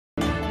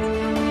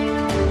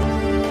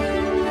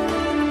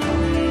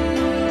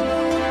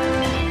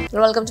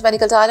Welcome to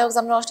Medical Dialogues.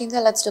 I'm Roshni.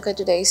 Let's look at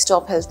today's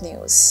top health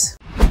news.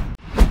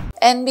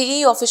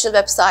 NBE official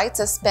website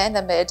suspend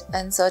amid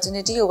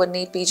uncertainty over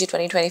NEET PG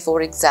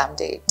 2024 exam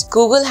date.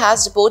 Google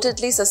has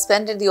reportedly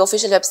suspended the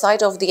official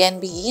website of the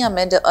NBE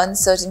amid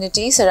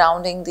uncertainty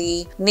surrounding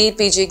the NEET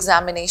PG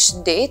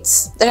examination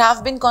dates. There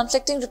have been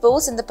conflicting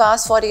reports in the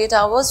past 48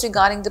 hours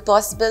regarding the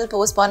possible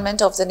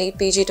postponement of the NEET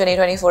PG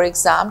 2024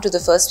 exam to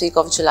the first week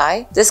of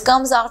July. This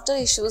comes after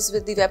issues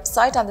with the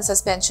website and the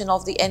suspension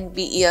of the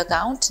NBE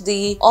account.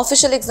 The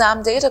official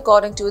exam date,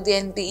 according to the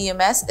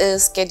NBEMS,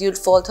 is scheduled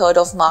for 3rd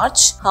of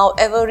March.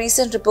 However,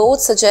 recent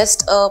reports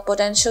suggest a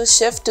potential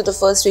shift to the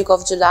first week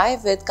of July,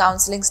 with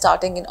counselling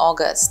starting in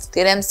August. The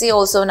NMC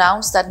also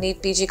announced that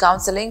NEET PG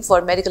counselling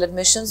for medical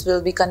admissions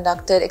will be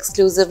conducted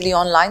exclusively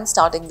online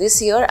starting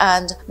this year,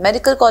 and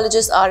medical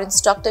colleges are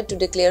instructed to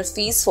declare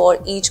fees for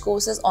each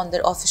courses on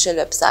their official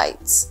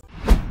websites.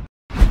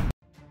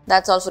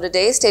 That's all for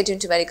today. Stay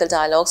tuned to Medical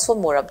Dialogues for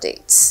more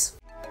updates.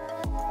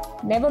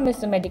 Never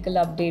miss a medical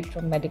update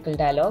from Medical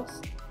Dialogues.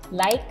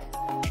 Like,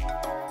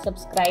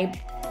 subscribe,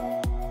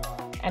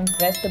 and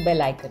press the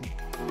bell icon.